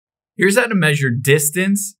Here's how to measure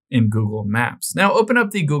distance in Google Maps. Now open up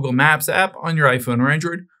the Google Maps app on your iPhone or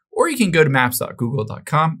Android, or you can go to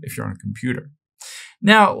maps.google.com if you're on a computer.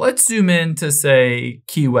 Now let's zoom in to say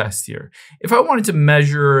Key West here. If I wanted to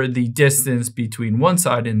measure the distance between one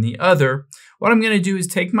side and the other, what I'm going to do is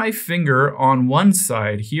take my finger on one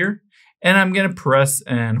side here and I'm going to press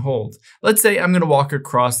and hold. Let's say I'm going to walk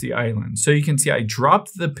across the island. So you can see I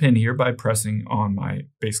dropped the pin here by pressing on my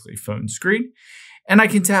basically phone screen, and I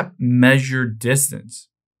can tap measure distance.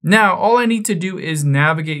 Now, all I need to do is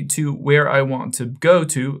navigate to where I want to go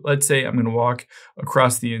to. Let's say I'm going to walk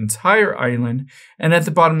across the entire island, and at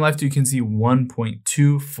the bottom left, you can see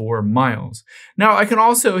 1.24 miles. Now, I can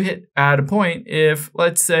also hit add a point if,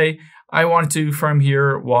 let's say, I wanted to from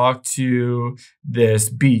here walk to this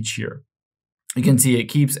beach here. You can see it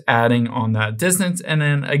keeps adding on that distance. And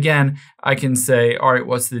then again, I can say, all right,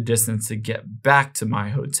 what's the distance to get back to my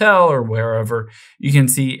hotel or wherever? You can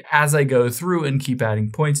see as I go through and keep adding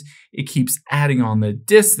points, it keeps adding on the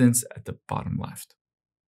distance at the bottom left.